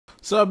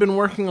So I've been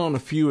working on a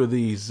few of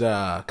these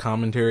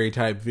commentary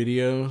type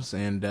videos,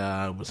 and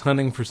was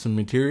hunting for some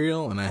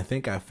material, and I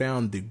think I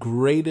found the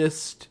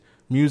greatest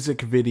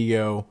music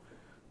video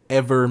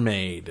ever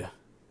made.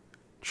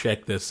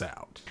 Check this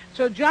out.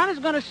 So John is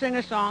going to sing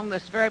a song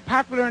that's very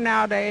popular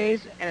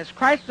nowadays, and it's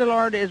Christ the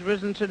Lord is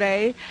risen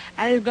today,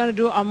 and he's going to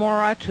do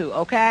Amora too,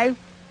 okay?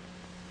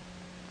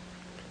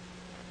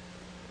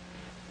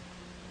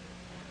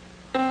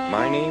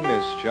 My name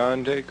is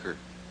John Dacre.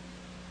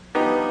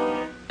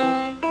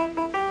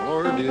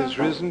 Lord is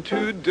risen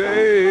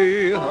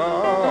today,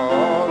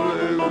 hallelujah.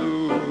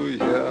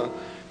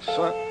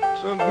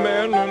 Sons of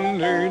men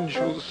and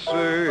angels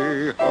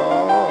say,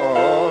 hallelujah.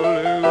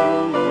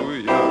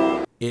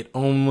 It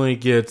only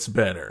gets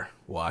better.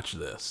 Watch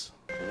this.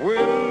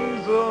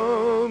 When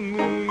the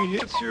moon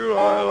hits your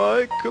eye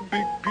like a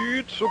big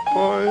pizza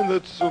pie,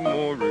 that's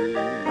amore.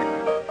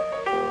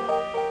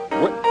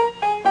 What?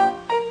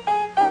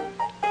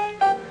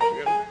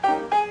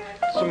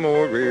 It's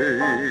amore.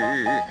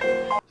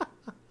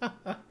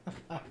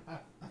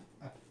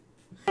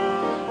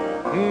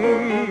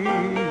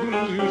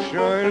 You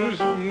shine,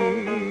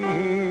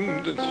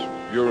 that's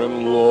you're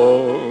in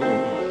love,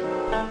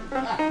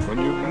 and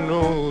you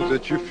know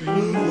that you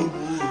feel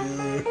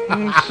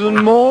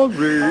some more.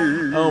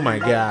 Oh my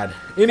god.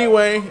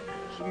 Anyway,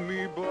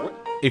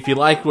 if you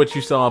liked what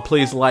you saw,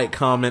 please like,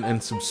 comment,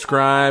 and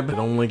subscribe. It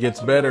only gets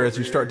better as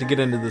you start to get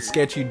into the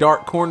sketchy,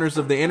 dark corners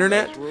of the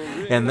internet,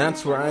 and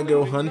that's where I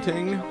go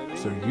hunting,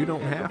 so you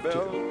don't have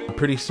to.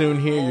 Pretty soon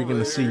here, you're going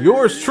to see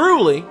yours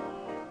truly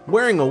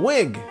wearing a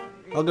wig.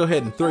 I'll go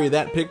ahead and throw you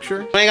that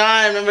picture. Oh my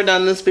god, I've never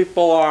done this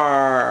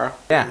before.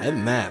 Yeah,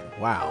 isn't that?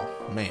 Wow.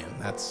 Man,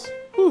 that's...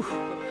 Whew.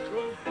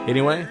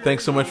 Anyway,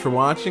 thanks so much for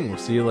watching. We'll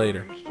see you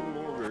later.